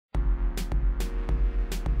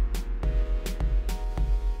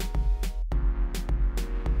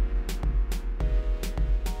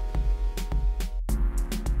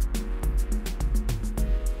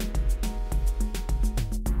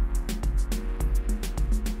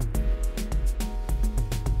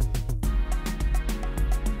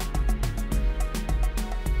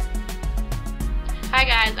Hi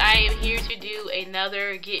guys, I am here to do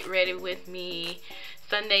another Get Ready With Me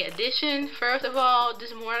Sunday edition. First of all,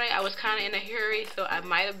 this morning I was kind of in a hurry, so I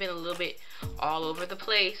might have been a little bit all over the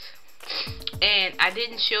place. And I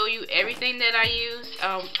didn't show you everything that I used.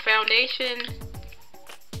 Foundation.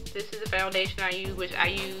 This is the foundation I use, which I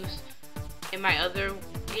use in my other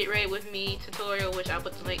Get Ready With Me tutorial, which I'll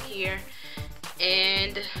put the link here.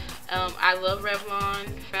 And I love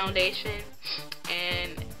Revlon foundation,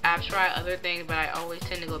 and I've tried other things, but I always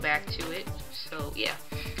tend to go back to it. So yeah.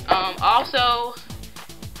 Also,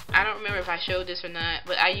 I don't remember if I showed this or not,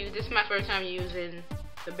 but this is my first time using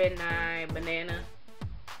the Benign Banana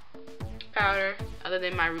powder, other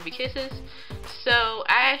than my Ruby Kisses. So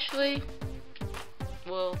I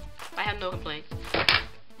have no complaints.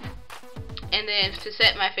 And then to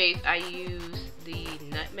set my face, I use the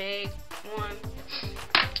Nutmeg one.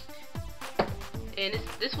 And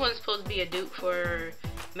this one's supposed to be a dupe for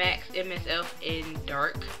Max MSF in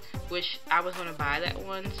Dark, which I was gonna buy that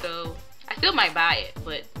one, so I still might buy it,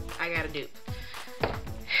 but I got a dupe.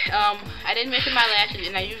 I didn't mention my lashes,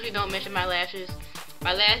 and I usually don't mention my lashes.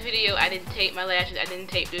 My last video, I didn't tape my lashes. I didn't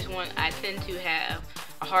tape this one. I tend to have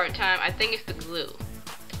a hard time. I think it's the glue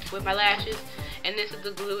with my lashes, and this is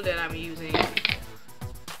the glue that I'm using.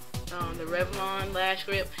 The Revlon Lash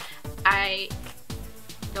Grip. I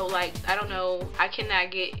don't know, I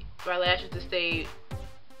cannot get my lashes to stay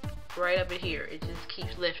right up in here. It just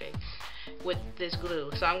keeps lifting with this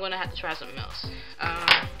glue, so I'm gonna have to try something else.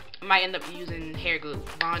 I might end up using hair glue,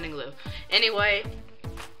 bonding glue. Anyway,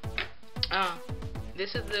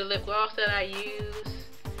 this is the lip gloss that I use,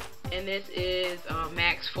 and this is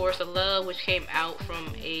Max Force of Love, which came out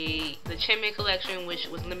from the Chimney collection, which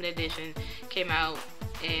was limited edition, came out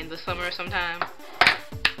in the summer sometime.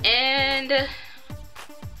 And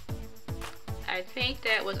I think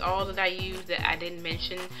that was all that I used that I didn't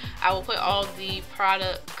mention. I will put all the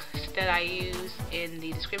products that I use in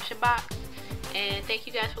the description box. And thank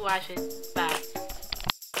you guys for watching. Bye.